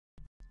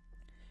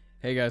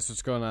Hey guys,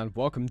 what's going on?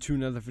 Welcome to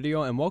another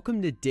video, and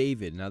welcome to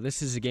David. Now,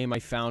 this is a game I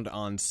found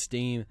on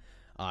Steam.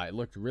 It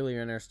looked really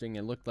interesting.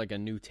 It looked like a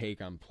new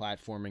take on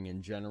platforming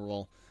in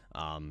general.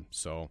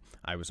 So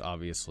I was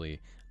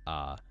obviously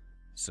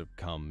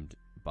succumbed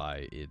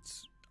by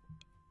its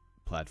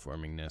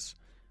platformingness.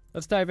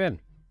 Let's dive in.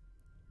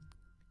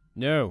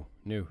 No.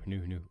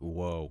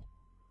 Whoa.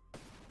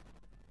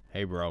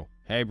 Hey, bro.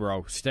 Hey,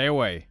 bro. Stay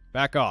away.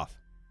 Back off.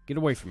 Get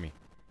away from me.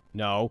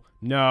 No.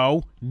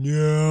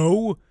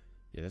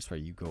 Yeah, that's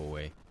right, you go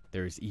away.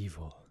 There is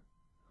evil.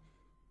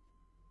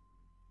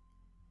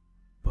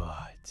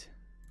 But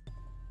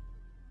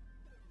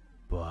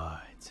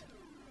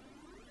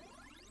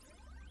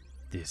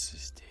this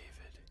is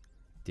David.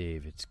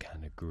 David's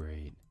kind of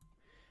great.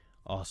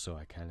 Also,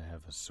 I kind of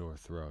have a sore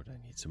throat. I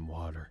need some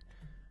water.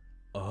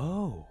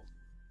 Oh,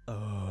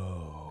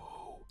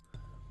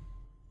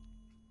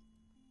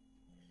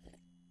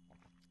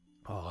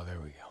 there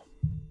we go.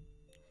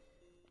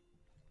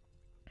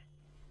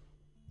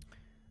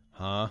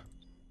 Huh?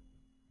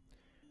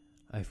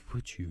 I've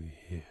put you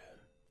here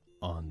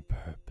on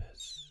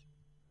purpose.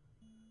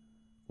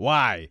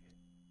 Why?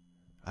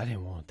 I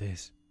didn't want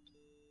this.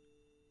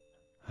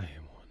 I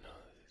didn't want none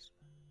of this.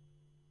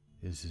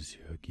 This is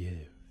your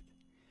gift.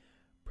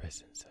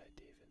 Press inside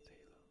David's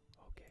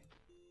halo. Okay.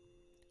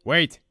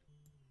 Wait!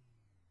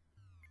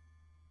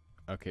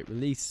 Okay,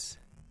 release.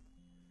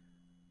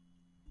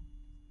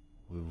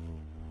 Whoa.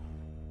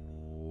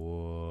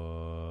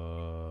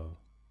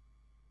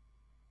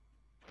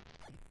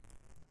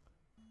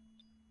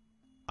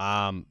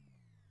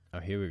 Oh,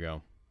 here we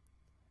go.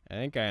 I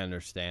think I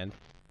understand.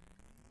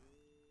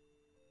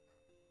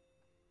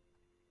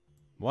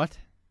 What?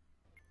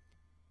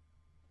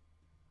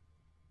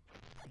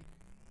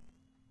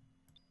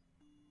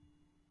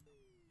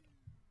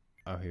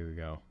 Oh, here we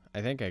go.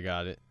 I think I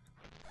got it.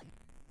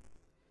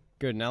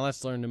 Good, now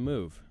let's learn to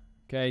move.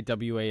 Okay,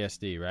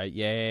 WASD, right?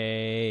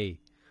 Yay!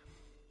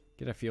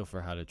 Get a feel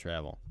for how to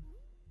travel.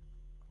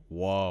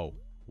 Whoa.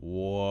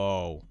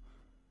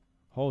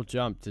 Hold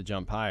jump to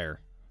jump higher.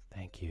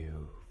 Thank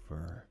you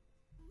for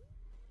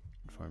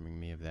informing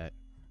me of that.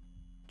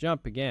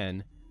 Jump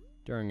again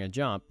during a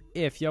jump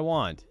if you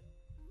want.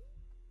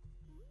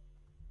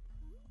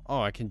 Oh,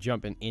 I can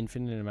jump an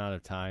infinite amount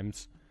of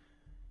times.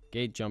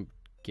 Gate jump,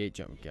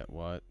 get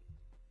what?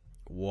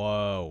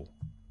 Whoa.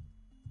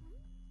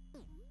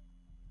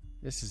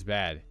 This is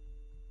bad.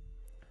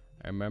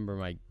 I remember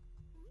my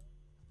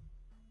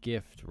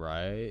gift,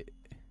 right?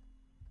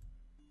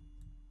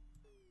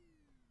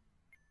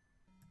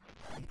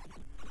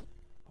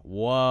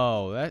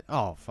 Whoa, that,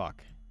 oh,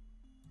 fuck.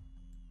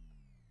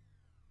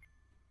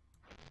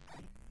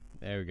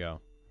 There we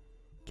go.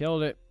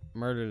 Killed it.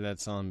 Murdered that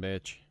son of a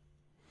bitch.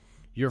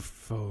 Your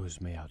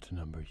foes may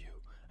outnumber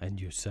you, and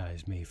your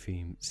size may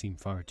seem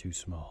far too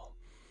small.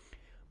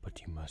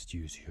 But you must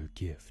use your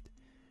gift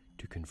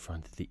to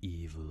confront the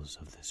evils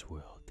of this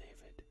world,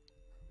 David.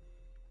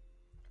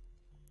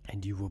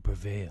 And you will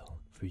prevail,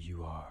 for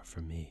you are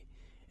for me,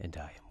 and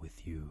I am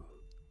with you.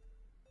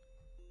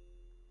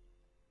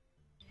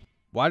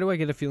 Why do I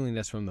get a feeling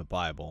that's from the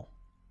Bible?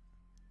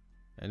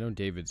 I know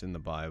David's in the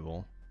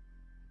Bible.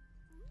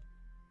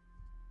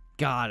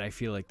 God, I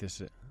feel like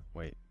this is...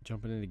 Wait,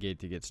 jumping in the gate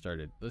to get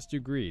started. Let's do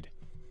greed.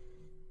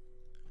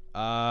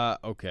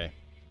 Okay.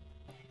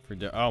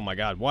 Oh my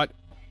God, what?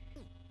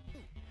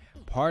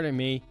 Pardon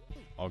me.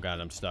 Oh God,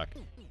 I'm stuck.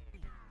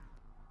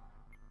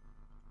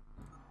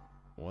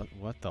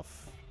 What the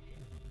f...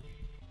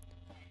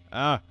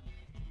 Ah!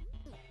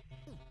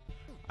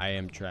 I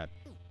am trapped.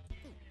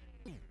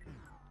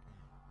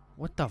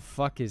 What the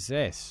fuck is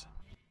this?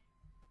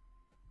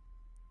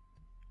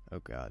 Oh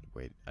God,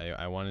 wait.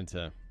 I wanted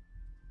to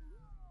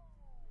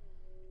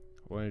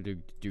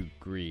do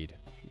greed.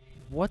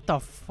 What the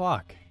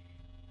fuck?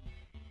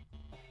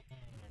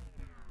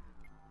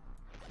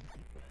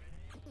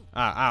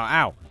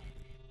 Ow.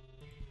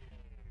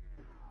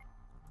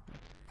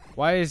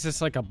 Why is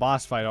this like a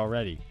boss fight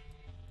already?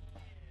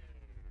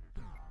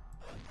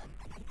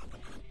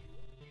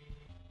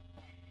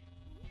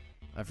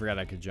 I forgot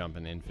I could jump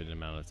an infinite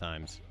amount of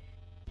times.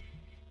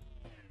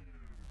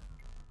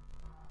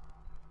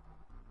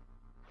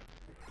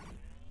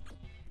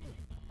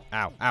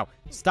 Ow.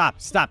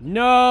 Stop.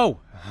 No!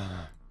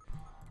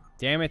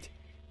 Damn it.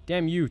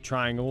 Damn you,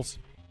 triangles.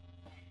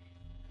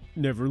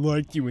 Never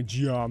liked you in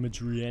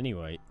geometry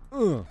anyway.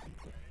 Or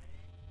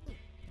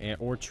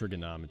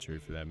trigonometry,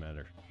 for that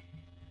matter.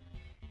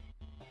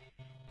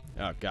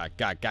 Oh, God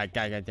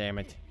damn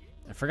it.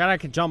 I forgot I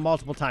could jump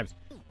multiple times.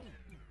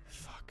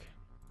 Fuck.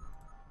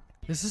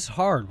 This is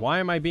hard. Why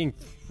am I being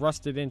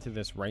thrusted into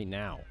this right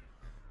now?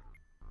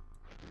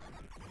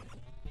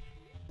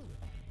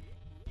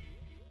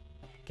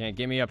 Can't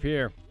get me up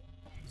here.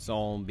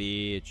 Son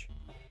bitch.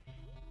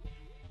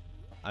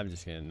 I'm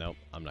just gonna... Nope.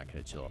 I'm not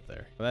gonna chill up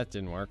there. Well, that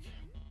didn't work.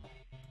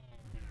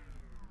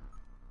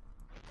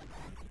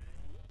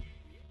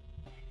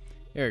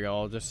 Here we go.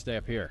 I'll just stay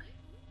up here.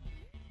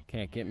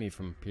 Can't get me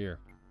from up here.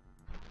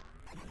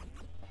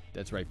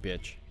 That's right,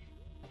 bitch.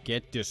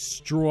 Get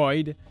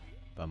destroyed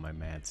by my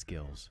mad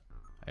skills.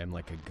 I am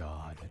like a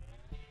god.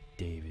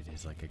 David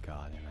is like a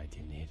god, and I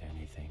didn't hit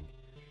anything.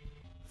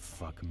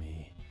 Fuck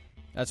me.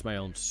 That's my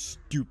own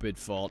stupid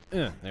fault.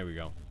 There we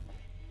go.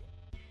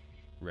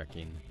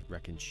 Wrecking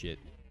shit.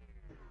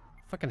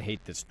 Fucking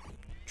hate this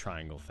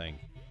triangle thing.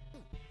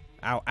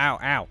 Ow, ow,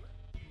 ow.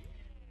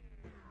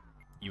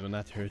 You will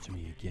not hurt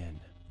me again.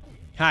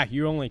 Ha,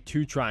 you're only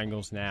 2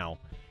 triangles now.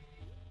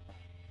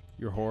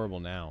 You're horrible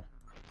now.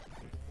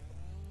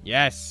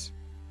 Yes!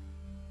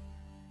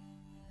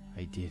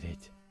 I did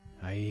it.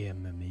 I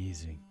am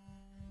amazing.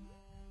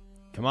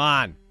 Come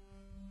on!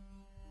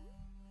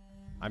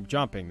 I'm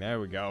jumping. There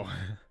we go.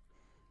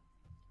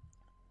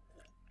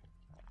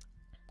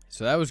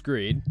 So that was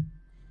greed.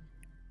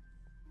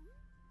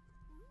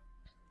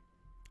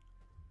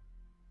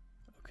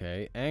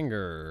 Okay,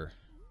 anger.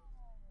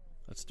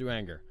 Let's do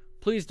anger.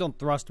 Please don't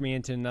thrust me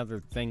into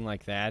another thing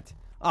like that.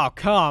 Oh,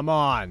 come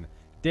on!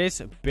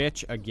 This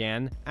bitch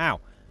again. Ow.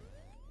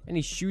 And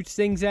he shoots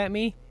things at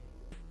me?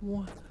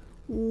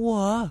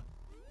 What?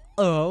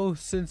 Oh,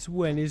 since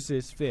when is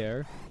this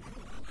fair?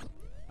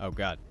 Oh,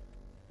 God.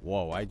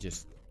 Whoa, I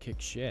just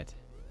kicked shit.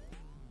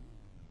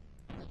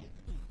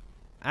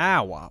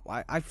 Ow,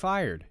 I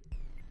fired.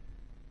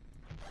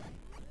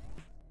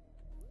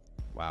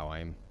 Wow,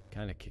 I'm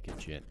kind of kicking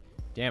shit.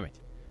 Damn it.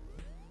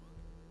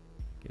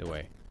 Get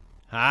away.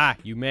 Ha!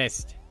 You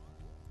missed.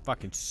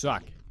 Fucking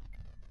suck.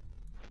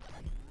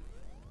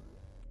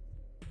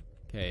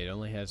 Okay, it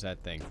only has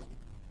that thing.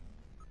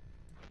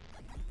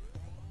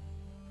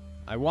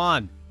 I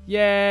won!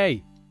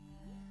 Yay!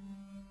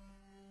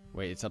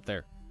 Wait, it's up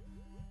there.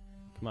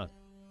 Come on.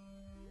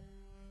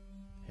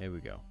 Here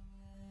we go.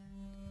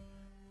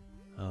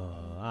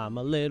 Oh, I'm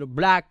a little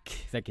black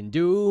that can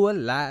do a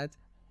lot.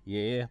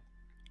 Yeah.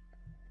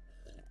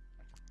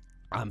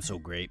 I'm so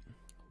great.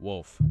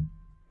 Wolf.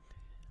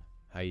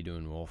 How you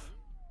doing, Wolf?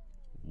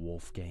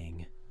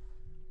 Wolfgang.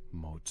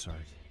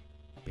 Mozart.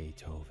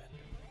 Beethoven.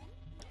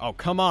 Oh,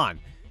 come on!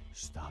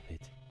 Stop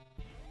it.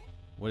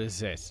 What is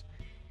this?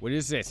 What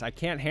is this? I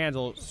can't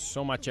handle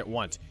so much at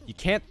once. You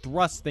can't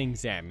thrust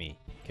things at me,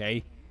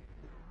 okay?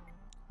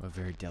 I'm a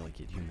very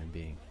delicate human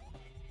being.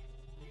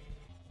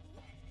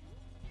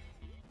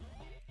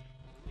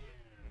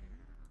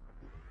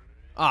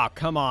 Ah, oh,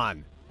 come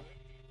on.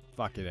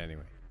 Fuck it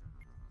anyway.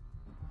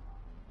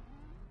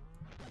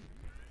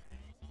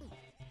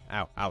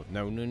 Ow, ow.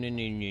 No, no, no,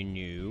 no, no,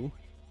 no.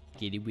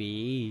 Get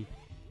away.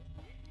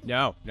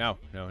 No, no,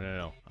 no, no,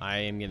 no. I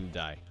am gonna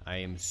die. I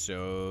am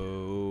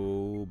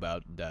so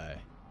about to die.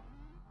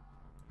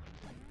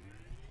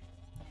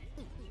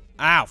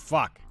 Ow,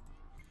 fuck.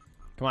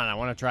 Come on, I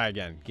want to try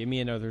again. Give me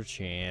another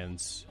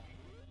chance.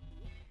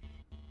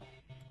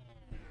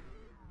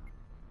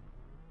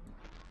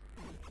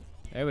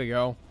 There we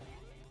go.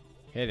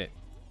 Hit it.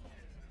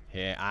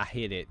 Yeah, I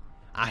hit it.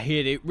 I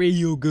hit it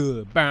real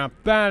good. Bow,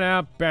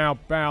 bow, bow,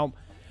 bow.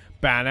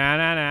 Bow, na,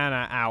 na, na,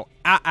 na. Ow,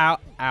 ow, ow,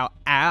 ow,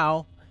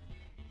 ow.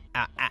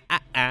 Ow, ow, ow,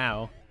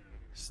 ow.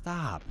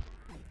 Stop.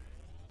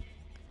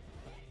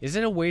 Is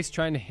it a waste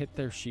trying to hit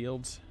their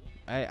shields?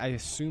 I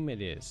assume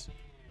it is.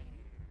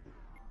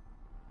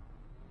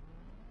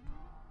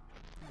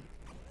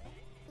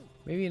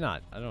 Maybe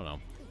not. I don't know.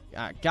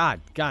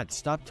 God,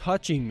 stop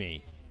touching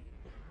me.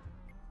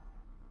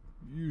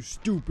 You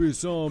stupid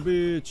son of a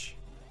bitch.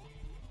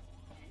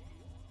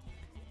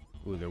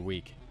 Ooh, they're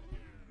weak.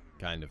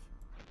 Kind of.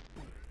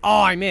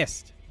 Oh, I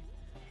missed.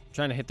 I'm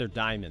trying to hit their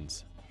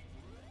diamonds.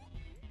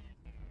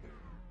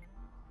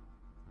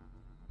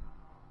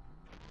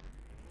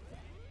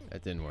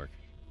 That didn't work.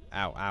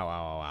 Ow, ow, ow, ow,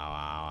 ow,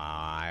 ow,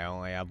 ow. I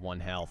only have 1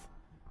 health.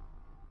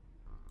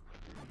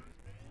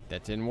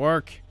 That didn't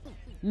work.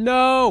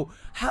 No!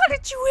 How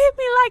did you hit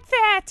me like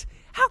that?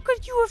 How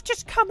could you have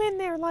just come in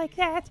there like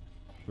that?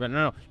 But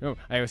no,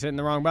 I was hitting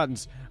the wrong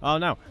buttons. Oh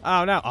no,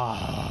 oh no.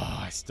 Oh,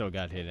 I still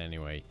got hit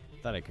anyway.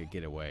 Thought I could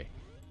get away.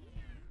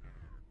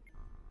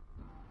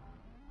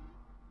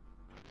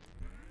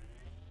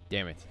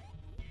 Damn it.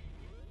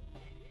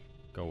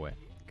 Go away,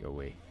 go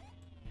away.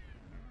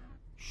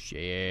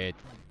 Shit.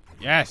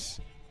 Yes!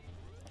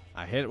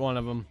 I hit one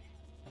of them.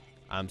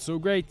 I'm so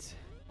great.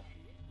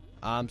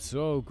 I'm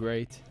so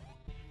great.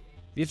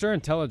 These are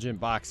intelligent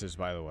boxes,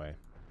 by the way.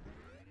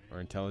 Or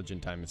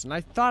intelligent diamonds. And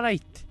I thought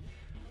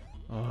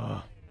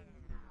oh.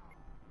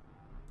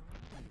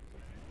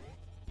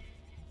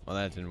 Well,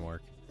 that didn't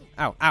work.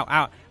 Ow, ow,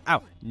 ow,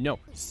 ow. No.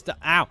 Stop.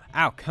 Ow,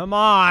 ow. Come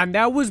on.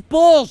 That was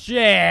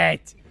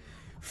bullshit.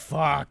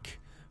 Fuck.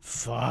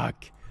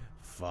 Fuck.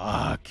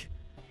 Fuck.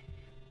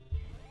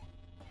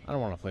 I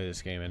don't want to play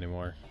this game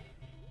anymore.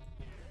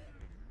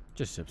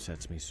 Just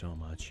upsets me so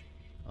much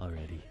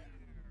already.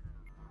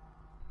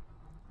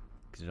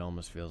 Because it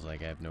almost feels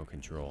like I have no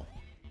control.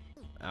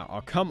 Ow,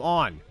 oh, come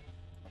on.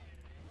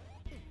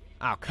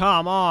 Oh,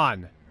 come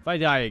on! If I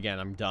die again,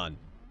 I'm done.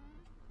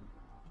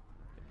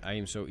 I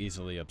am so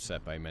easily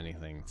upset by many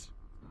things.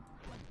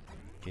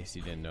 In case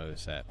you didn't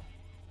notice that.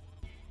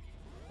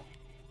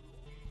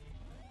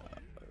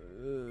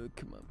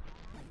 Come on.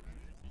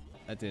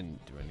 That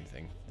didn't do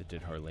anything. It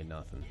did hardly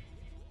nothing.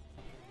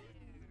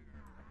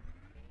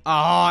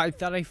 Ah, I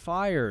thought I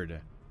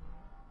fired.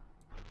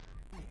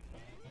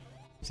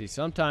 See,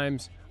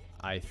 sometimes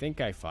I think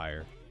I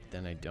fire,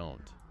 then I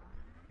don't.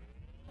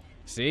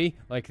 See?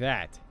 Like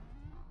that.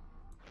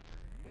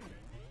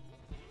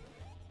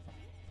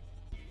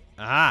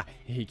 Ah!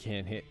 He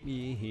can't hit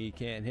me. He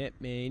can't hit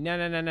me. No,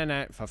 no, no, no,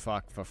 no.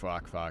 Fuck.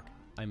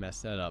 I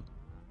messed that up.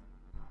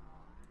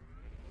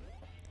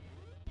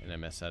 And I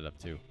messed that up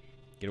too.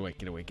 Get away,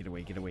 get away, get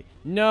away, get away.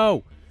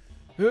 No!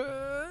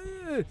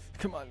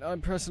 Come on,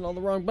 I'm pressing all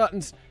the wrong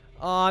buttons.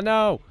 Oh,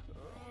 no!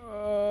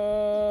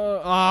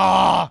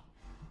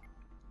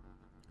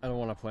 I don't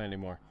want to play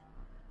anymore.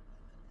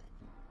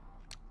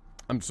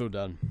 I'm so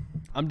done.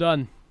 I'm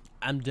done.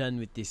 I'm done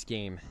with this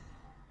game.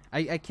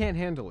 I can't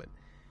handle it.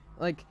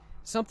 Like,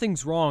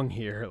 something's wrong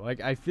here.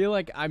 Like, I feel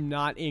like I'm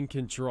not in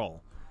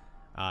control.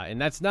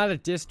 And that's not a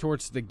diss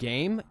towards the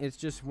game. It's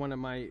just one of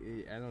my,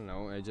 I don't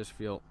know, I just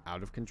feel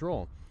out of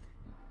control.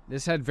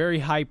 This had very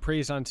high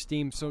praise on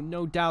Steam, so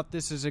no doubt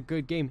this is a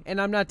good game.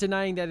 And I'm not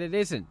denying that it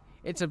isn't.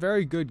 It's a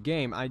very good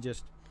game. I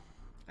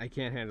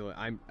can't handle it.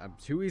 I'm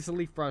too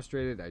easily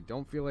frustrated. I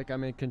don't feel like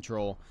I'm in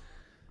control.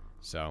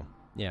 So,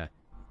 yeah.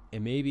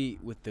 And maybe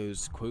with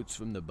those quotes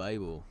from the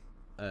Bible,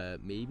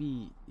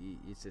 maybe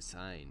it's a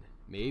sign.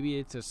 Maybe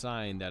it's a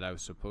sign that I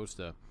was supposed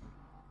to,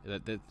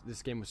 that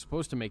this game was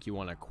supposed to make you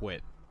want to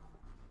quit.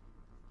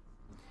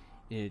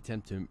 In an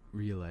attempt to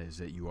realize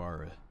that you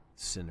are a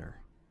sinner.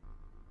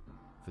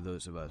 For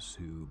those of us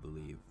who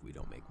believe we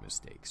don't make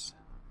mistakes.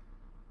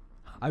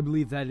 I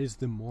believe that is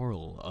the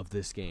moral of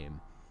this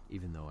game,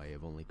 even though I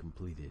have only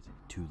completed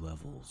 2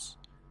 levels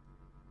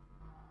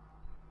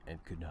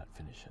and could not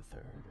finish a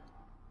 3rd.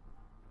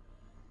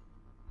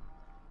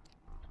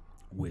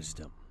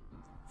 Wisdom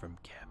from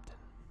Captain.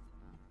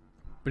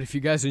 But if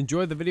you guys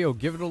enjoyed the video,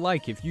 give it a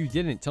like. If you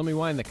didn't, tell me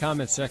why in the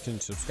comments section.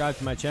 Subscribe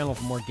to my channel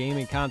for more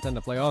gaming content. I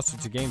play all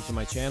sorts of games on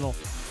my channel.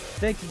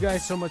 Thank you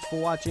guys so much for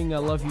watching. I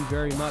love you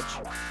very much,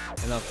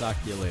 and I'll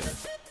talk to you later.